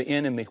days where the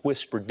enemy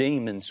whispered,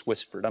 demons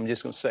whispered, I'm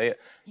just going to say it,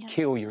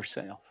 kill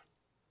yourself,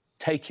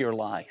 take your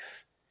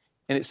life.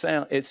 And it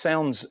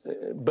sounds,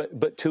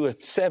 but to a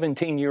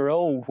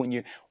 17-year-old, when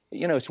you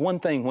know, it's one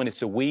thing when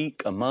it's a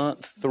week, a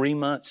month, 3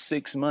 months,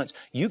 6 months,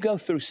 you go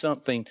through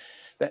something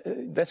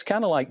that's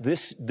kind of like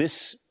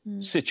this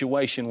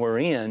situation we're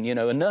in, you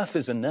know, enough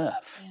is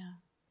enough. Yeah.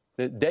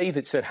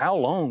 David said, how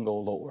long, O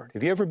Lord?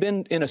 Have you ever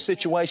been in a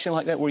situation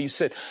like that where you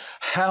said,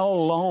 how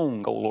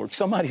long, O Lord?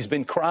 Somebody's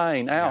been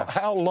crying out.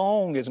 Yeah. How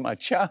long is my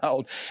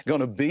child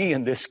going to be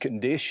in this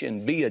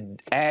condition, be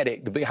an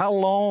addict? How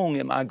long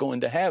am I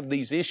going to have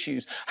these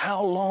issues?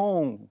 How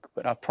long?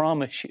 But I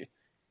promise you,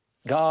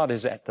 God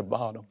is at the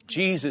bottom.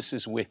 Jesus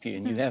is with you,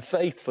 and you have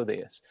faith for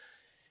this.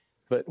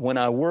 But when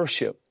I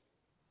worship,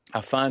 I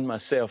find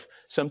myself,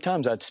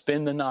 sometimes I'd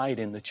spend the night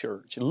in the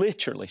church,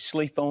 literally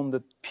sleep on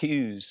the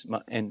pews,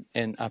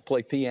 and I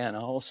play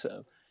piano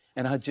also.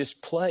 And I'd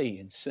just play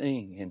and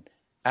sing. And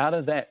out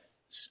of that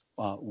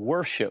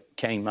worship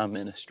came my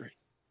ministry.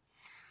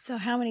 So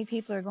how many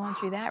people are going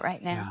through that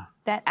right now?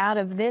 Yeah. That out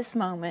of this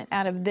moment,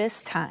 out of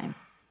this time,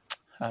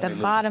 the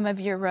bottom of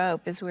your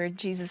rope is where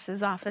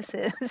Jesus' office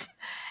is.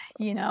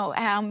 You know,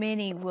 how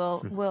many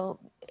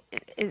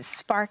is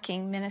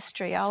sparking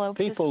ministry all over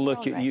this world. People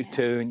look at right you now.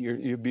 too, and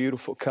you're a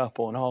beautiful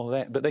couple and all of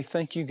that, but they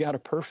think you got a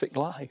perfect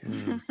life.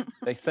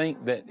 They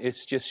think that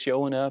it's just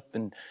showing up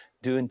and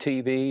doing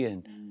TV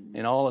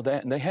and all of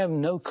that, and they have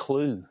no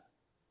clue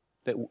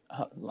that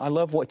I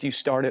love what you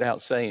started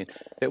out saying,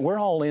 that we're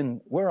all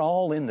in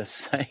the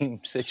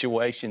same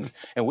situations,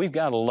 and we've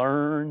got to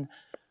learn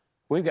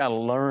We've got to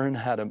learn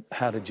how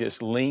to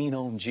just lean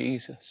on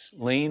Jesus,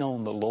 lean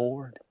on the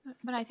Lord.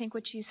 But I think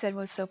what you said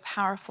was so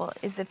powerful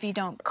is if you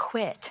don't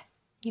quit,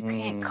 you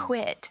can't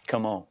quit.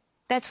 Come on.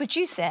 That's what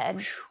you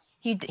said.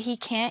 He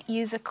can't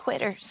use a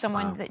quitter,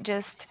 someone that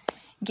just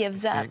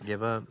gives up. Can't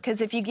give up.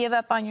 Because if you give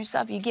up on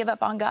yourself, you give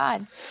up on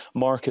God.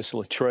 Marcus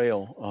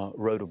Luttrell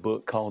wrote a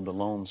book called The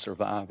Lone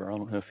Survivor. I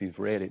don't know if you've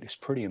read it. It's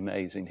pretty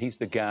amazing. He's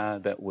the guy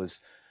that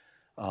was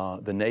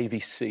the Navy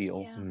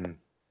SEAL. Yeah.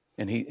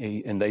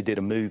 And they did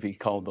a movie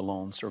called The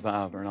Lone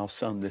Survivor, and I'll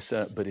sum this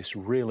up, but it's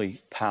really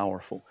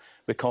powerful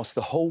because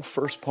the whole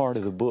first part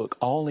of the book,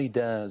 all he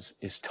does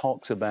is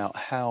talks about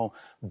how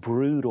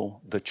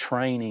brutal the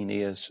training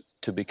is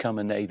to become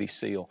a Navy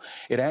SEAL.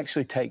 It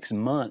actually takes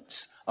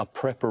months of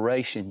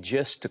preparation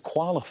just to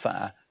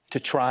qualify to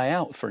try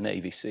out for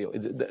Navy SEAL.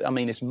 I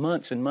mean, it's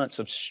months and months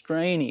of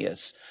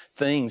strenuous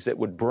things that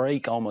would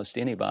break almost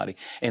anybody.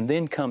 And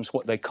then comes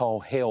what they call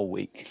Hell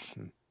Week.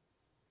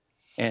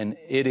 And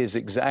it is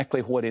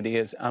exactly what it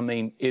is. I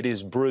mean, it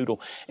is brutal.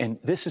 And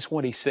this is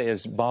what he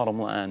says, bottom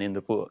line in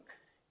the book.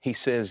 He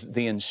says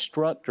the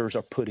instructors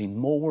are putting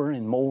more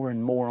and more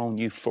and more on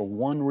you for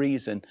one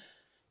reason.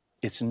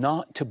 It's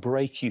not to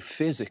break you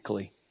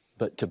physically,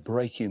 but to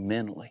break you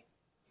mentally.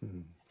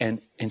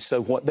 And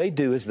so what they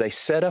do is they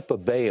set up a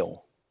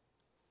bale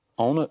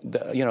on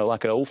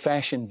like an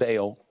old-fashioned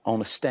bale on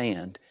a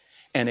stand.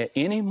 And at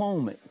any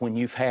moment when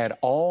you've had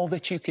all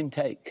that you can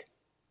take,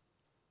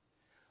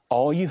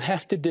 all you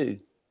have to do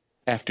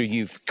after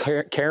you've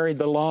carried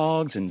the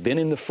logs and been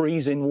in the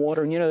freezing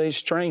water, and they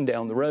just train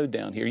down the road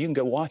down here. You can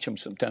go watch them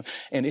sometime.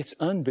 And it's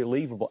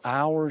unbelievable.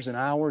 Hours and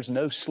hours,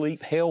 no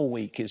sleep. Hell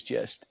Week is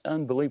just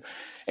unbelievable.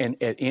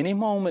 And at any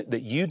moment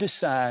that you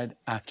decide,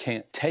 I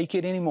can't take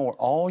it anymore,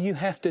 all you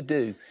have to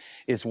do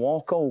is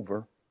walk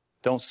over,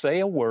 don't say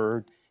a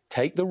word,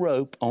 take the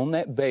rope on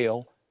that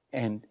bale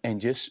and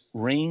just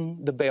ring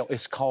the bell.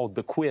 It's called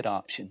the quit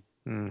option.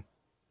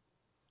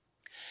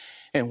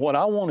 And what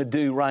I want to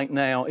do right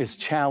now is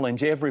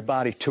challenge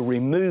everybody to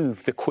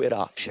remove the quit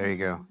option. There you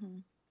go.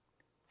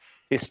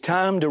 It's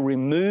time to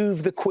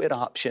remove the quit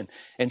option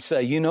and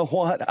say, you know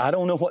what? I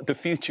don't know what the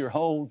future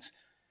holds,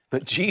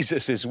 but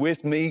Jesus is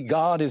with me.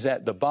 God is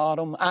at the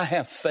bottom. I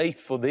have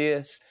faith for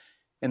this.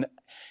 And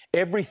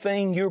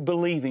everything you're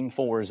believing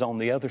for is on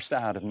the other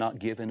side of not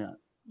giving up.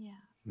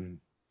 Yeah.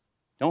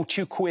 Don't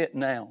you quit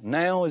now.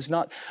 Now is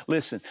not,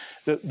 listen,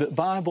 the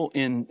Bible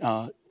in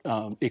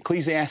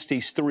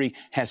Ecclesiastes 3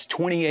 has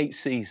 28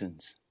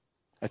 seasons.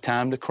 A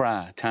time to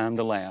cry, a time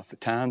to laugh, a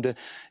time to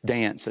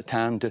dance, a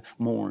time to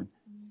mourn.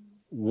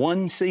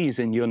 One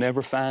season you'll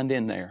never find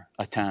in there,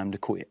 a time to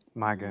quit.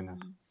 My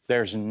goodness.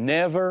 There's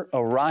never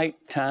a right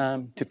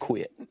time to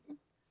quit.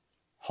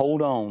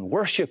 Hold on,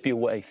 worship your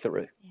way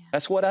through. Yeah.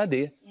 That's what I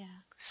did. Yeah.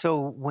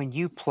 So when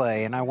you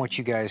play, and I want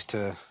you guys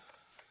to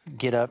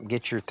get up and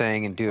get your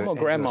thing and do it. I'm gonna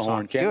grab my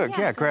horn, Ken. Do it,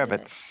 yeah, grab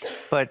it.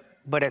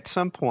 But at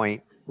some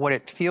point, what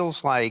it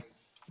feels like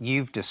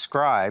you've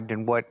described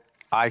and what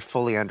I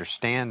fully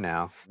understand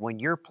now, when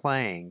you're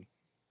playing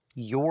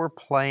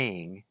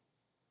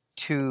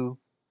to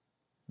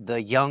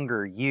the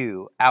younger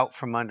you out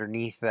from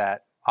underneath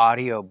that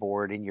audio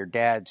board in your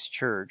dad's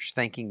church,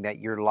 thinking that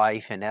your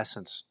life in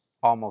essence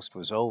almost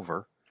was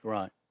over.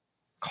 Right.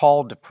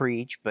 Called to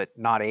preach, but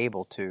not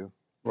able to.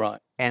 Right.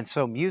 And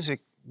so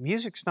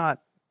music's not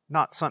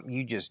something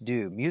you just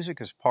do. Music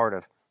is part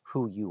of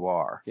who you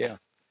are. Yeah.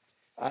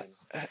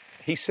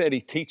 He said he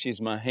teaches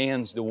my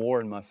hands to war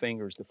and my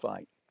fingers to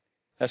fight.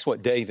 That's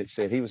what David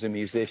said. He was a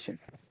musician.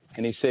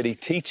 And he said he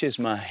teaches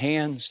my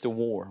hands to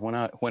war.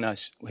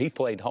 He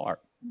played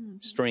harp,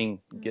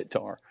 string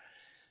guitar.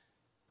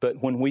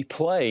 But when we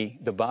play,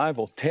 the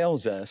Bible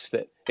tells us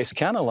that it's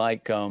kind of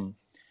like, and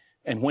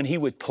when he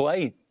would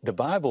play, the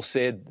Bible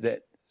said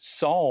that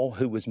Saul,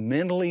 who was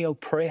mentally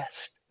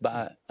oppressed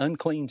by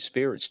unclean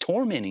spirits,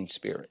 tormenting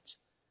spirits,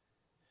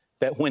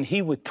 that when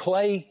he would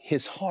play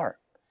his harp,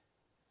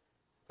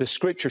 the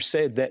scripture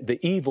said that the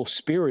evil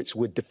spirits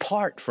would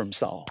depart from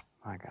Saul.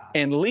 My God.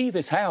 And leave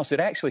his house. It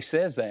actually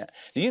says that.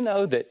 Do you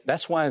know that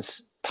that's why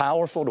it's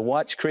powerful to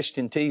watch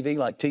Christian TV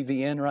like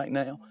TVN right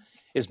now?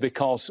 Is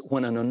because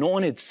when an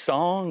anointed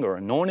song or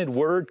anointed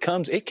word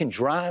comes, it can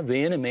drive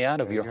the enemy out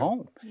of your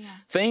home. Yeah.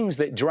 Things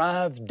that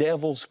drive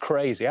devils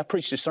crazy. I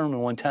preached a sermon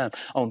one time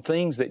on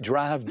things that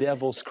drive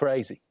devils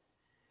crazy.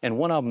 And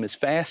one of them is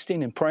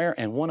fasting and prayer,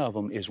 and one of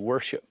them is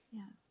worship.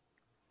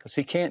 Because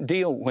he can't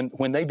deal,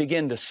 when they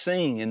begin to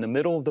sing in the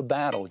middle of the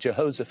battle,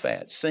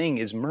 Jehoshaphat, sing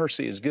his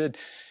mercy is good,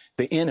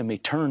 the enemy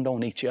turned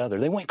on each other.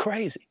 They went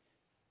crazy.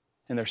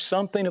 And there's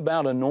something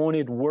about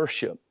anointed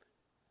worship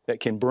that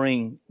can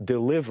bring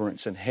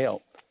deliverance and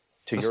help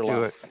to your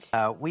life. Let's do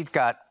it. We've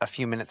got a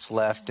few minutes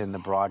left in the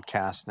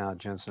broadcast now,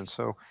 Jensen.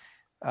 So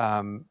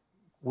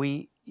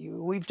we've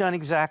done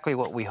exactly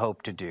what we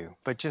hoped to do,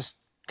 but just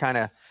kind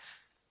of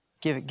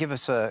give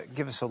us a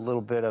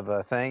little bit of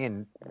a thing,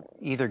 and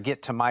either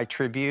get to my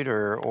tribute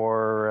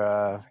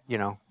or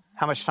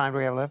how much time do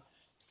we have left?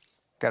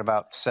 Got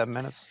about 7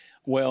 minutes.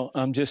 Well,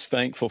 I'm just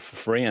thankful for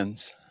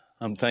friends.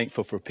 I'm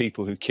thankful for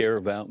people who care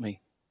about me.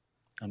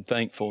 I'm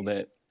thankful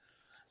that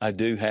I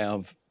do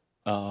have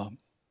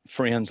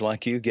friends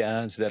like you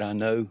guys that I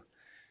know,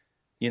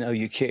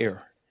 you care,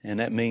 and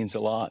that means a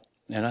lot.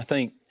 And I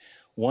think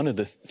one of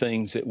the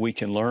things that we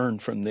can learn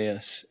from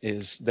this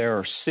is there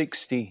are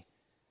 60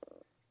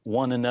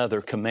 one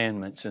another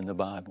commandments in the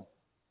Bible.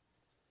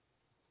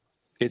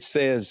 It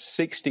says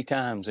 60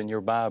 times in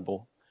your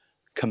Bible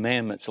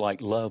commandments like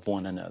love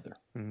one another,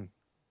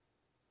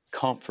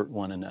 comfort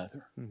one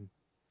another,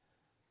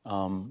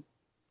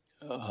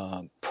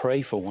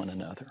 pray for one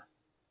another.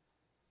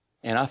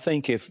 And I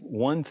think if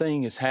one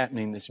thing is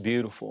happening that's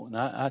beautiful, and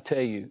I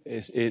tell you,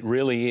 it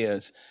really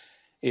is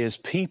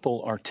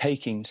people are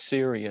taking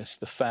serious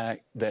the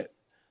fact that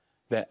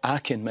I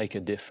can make a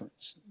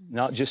difference.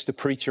 Not just a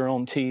preacher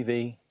on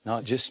TV,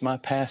 not just my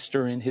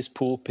pastor in his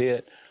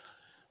pulpit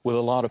with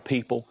a lot of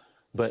people,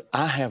 but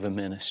I have a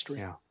ministry.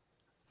 Yeah.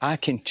 I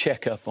can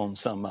check up on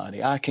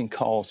somebody. I can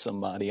call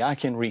somebody. I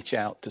can reach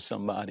out to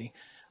somebody.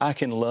 I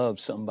can love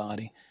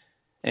somebody.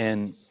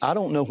 And I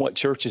don't know what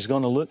church is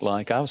going to look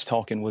like. I was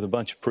talking with a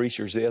bunch of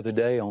preachers the other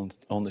day on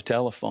the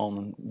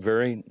telephone,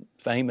 very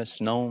famous,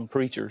 known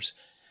preachers,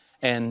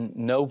 and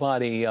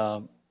nobody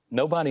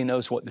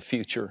knows what the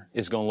future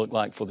is going to look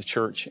like for the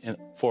church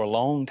for a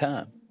long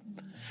time.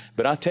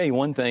 But I'll tell you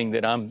one thing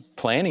that I'm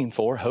planning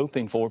for,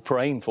 hoping for,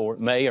 praying for. It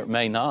may or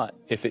may not.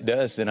 If it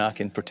does, then I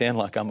can pretend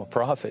like I'm a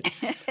prophet.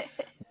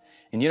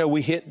 And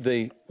we hit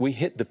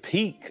the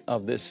peak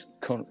of this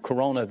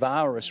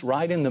coronavirus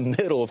right in the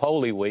middle of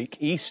Holy Week,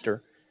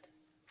 Easter,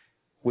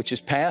 which is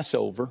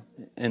Passover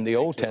in the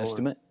Old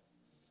Testament.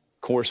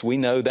 Of course, we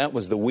know that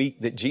was the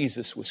week that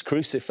Jesus was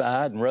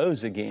crucified and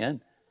rose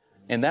again,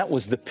 and that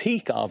was the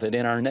peak of it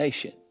in our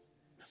nation.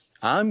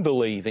 I'm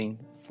believing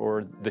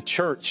for the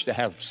church to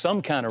have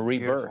some kind of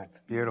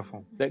rebirth.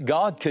 Beautiful. That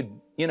God could,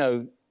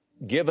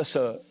 give us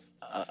a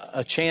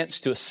chance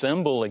to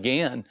assemble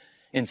again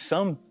in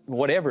some,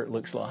 whatever it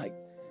looks like.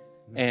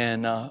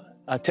 And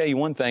I tell you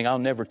one thing, I'll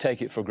never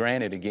take it for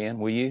granted again,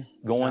 will you?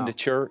 Going to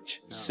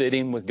church,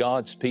 sitting with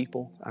God's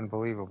people. It's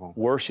unbelievable.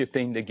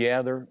 Worshiping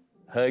together,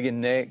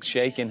 hugging necks,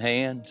 shaking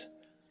hands.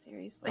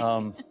 Seriously.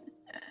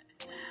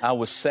 I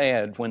was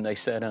sad when they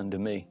said unto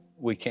me,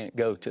 we can't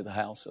go to the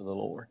house of the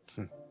Lord.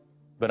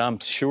 But I'm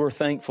sure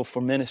thankful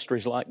for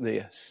ministries like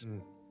this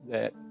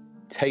that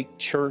take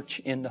church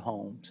into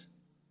homes.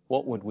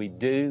 What would we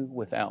do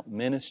without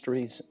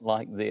ministries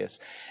like this?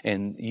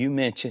 And you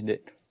mentioned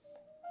it.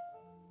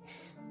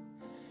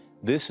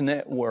 This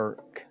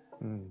network,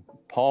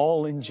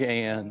 Paul and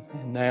Jan,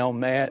 and now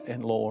Matt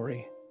and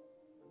Lori,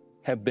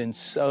 have been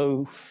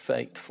so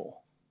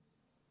faithful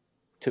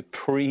to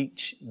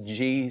preach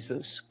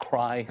Jesus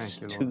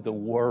Christ to the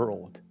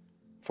world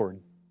for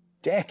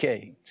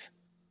decades.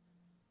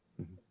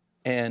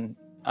 And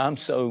I'm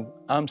so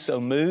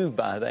moved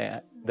by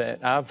that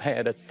I've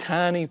had a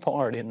tiny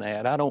part in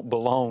that. I don't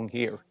belong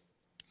here.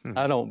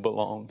 I don't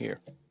belong here.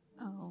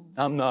 Oh,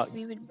 I'm not.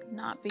 we would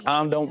not be.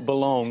 I don't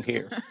belong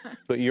here.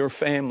 But your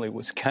family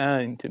was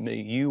kind to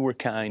me. You were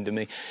kind to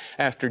me.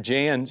 After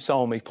Jan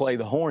saw me play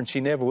the horn,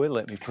 she never would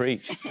let me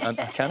preach. I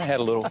kind of had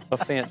a little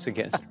offense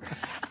against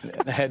her.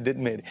 I had to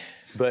admit it.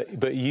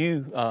 But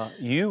you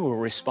were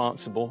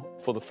responsible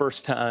for the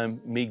first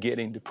time me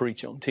getting to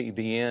preach on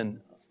TBN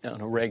on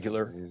a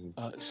regular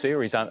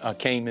series. I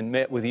came and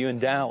met with you in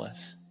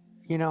Dallas.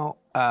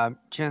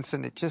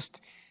 Jensen,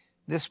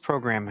 this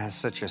program has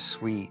such a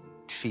sweet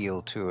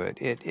feel to it.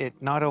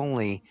 It not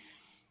only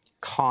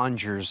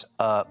conjures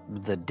up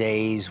the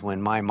days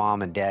when my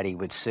mom and daddy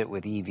would sit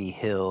with Evie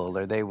Hill,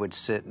 or they would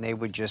sit and they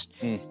would just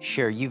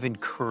share. You've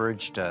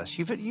encouraged us.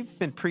 You've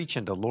been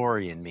preaching to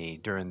Lori and me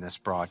during this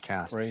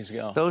broadcast. Praise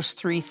God. Those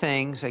three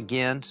things,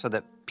 again, so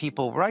that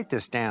people write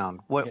this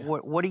down.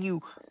 What do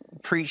you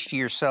preach to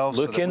yourself?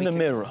 Look in the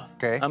mirror.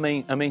 Okay. I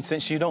mean,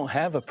 since you don't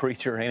have a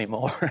preacher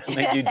anymore,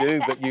 you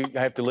do, but you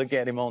have to look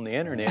at him on the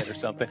internet or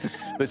something.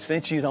 But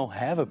since you don't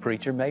have a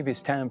preacher, maybe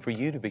it's time for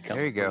you to become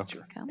a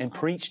preacher and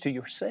preach to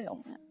yourself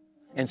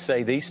and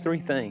say these three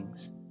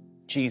things.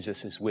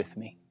 Jesus is with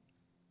me.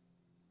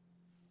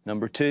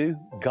 Number 2,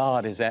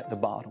 God is at the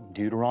bottom.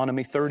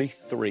 Deuteronomy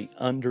 33,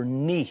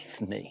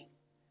 underneath me.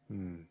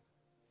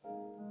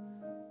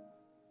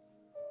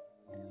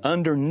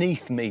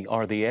 Underneath me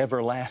are the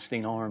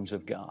everlasting arms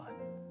of God.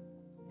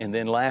 And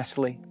then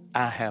lastly,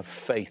 I have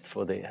faith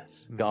for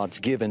this. God's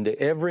given to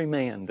every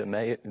man the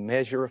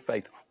measure of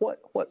faith.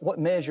 What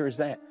measure is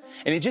that?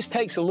 And it just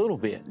takes a little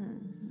bit.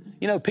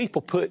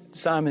 People put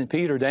Simon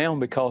Peter down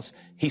because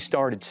he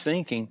started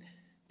sinking,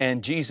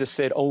 and Jesus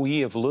said, "Oh,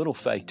 ye of little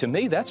faith." To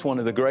me, that's one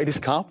of the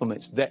greatest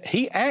compliments, that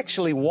he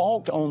actually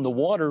walked on the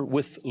water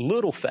with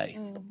little faith.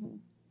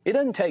 It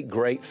doesn't take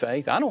great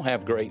faith. I don't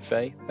have great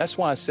faith. That's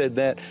why I said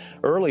that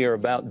earlier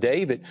about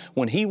David.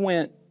 When he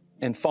went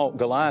and fought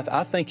Goliath,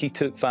 I think he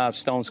took 5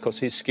 stones because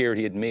he's scared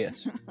he'd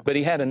miss. But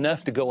he had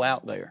enough to go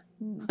out there.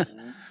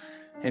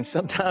 And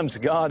sometimes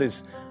God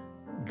is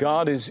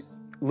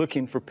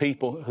looking for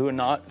people who are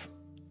not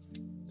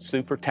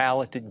super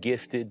talented,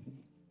 gifted,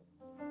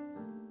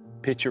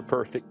 picture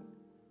perfect.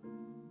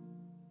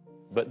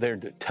 but they're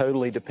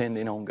totally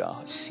depending on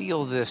God.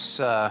 Seal this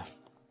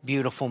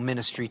beautiful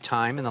ministry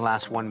time in the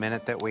last 1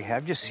 minute that we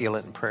have. Just seal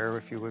it in prayer,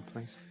 if you would,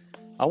 please.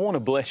 I want to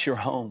bless your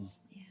home.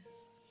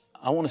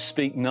 I want to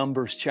speak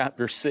Numbers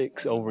chapter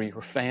 6 over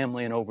your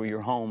family and over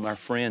your home. Our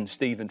friend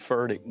Stephen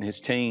Furtick and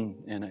his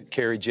team and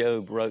Carrie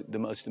Job wrote the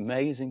most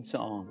amazing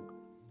song.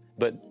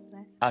 But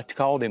I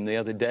called him the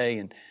other day,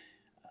 and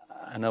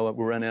I know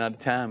we're running out of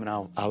time,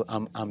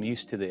 and I'm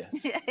used to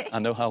this. I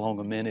know how long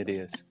a minute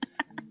is.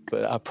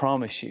 But I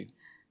promise you,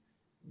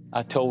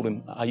 I told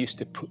him I used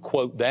to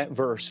quote that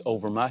verse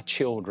over my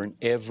children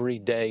every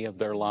day of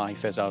their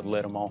life as I would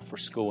let them off for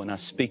school, and I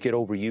speak it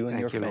over you and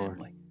your family.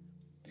 Lord.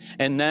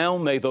 And now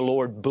may the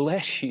Lord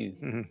bless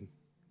you,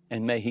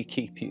 and may He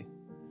keep you.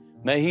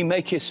 May He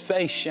make His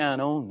face shine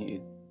on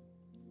you.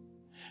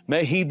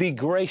 May He be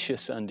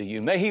gracious unto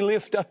you. May He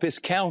lift up His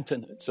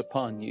countenance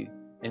upon you,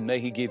 and may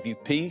He give you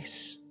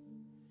peace,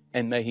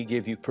 and may He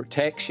give you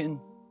protection,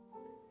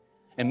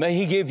 and may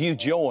He give you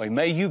joy.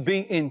 May you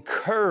be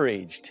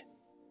encouraged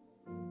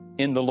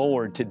in the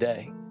Lord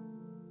today,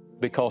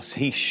 because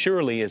He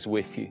surely is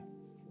with you.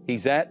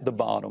 He's at the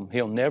bottom.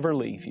 He'll never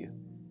leave you.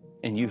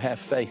 And you have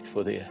faith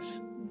for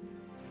this.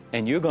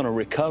 And you're going to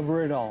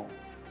recover it all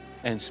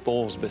and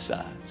spoils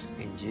besides.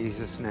 In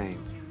Jesus' name.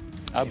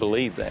 I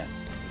believe that.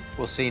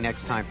 We'll see you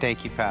next time.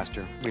 Thank you,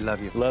 Pastor. We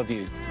love you. Love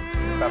you.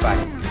 Bye-bye.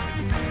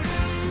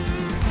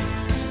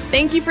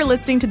 Thank you for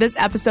listening to this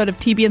episode of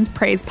TBN's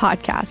Praise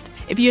Podcast.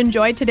 If you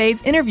enjoyed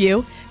today's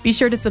interview, be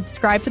sure to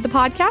subscribe to the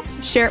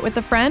podcast, share it with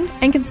a friend,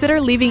 and consider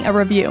leaving a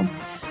review.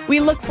 We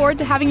look forward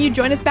to having you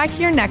join us back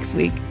here next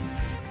week.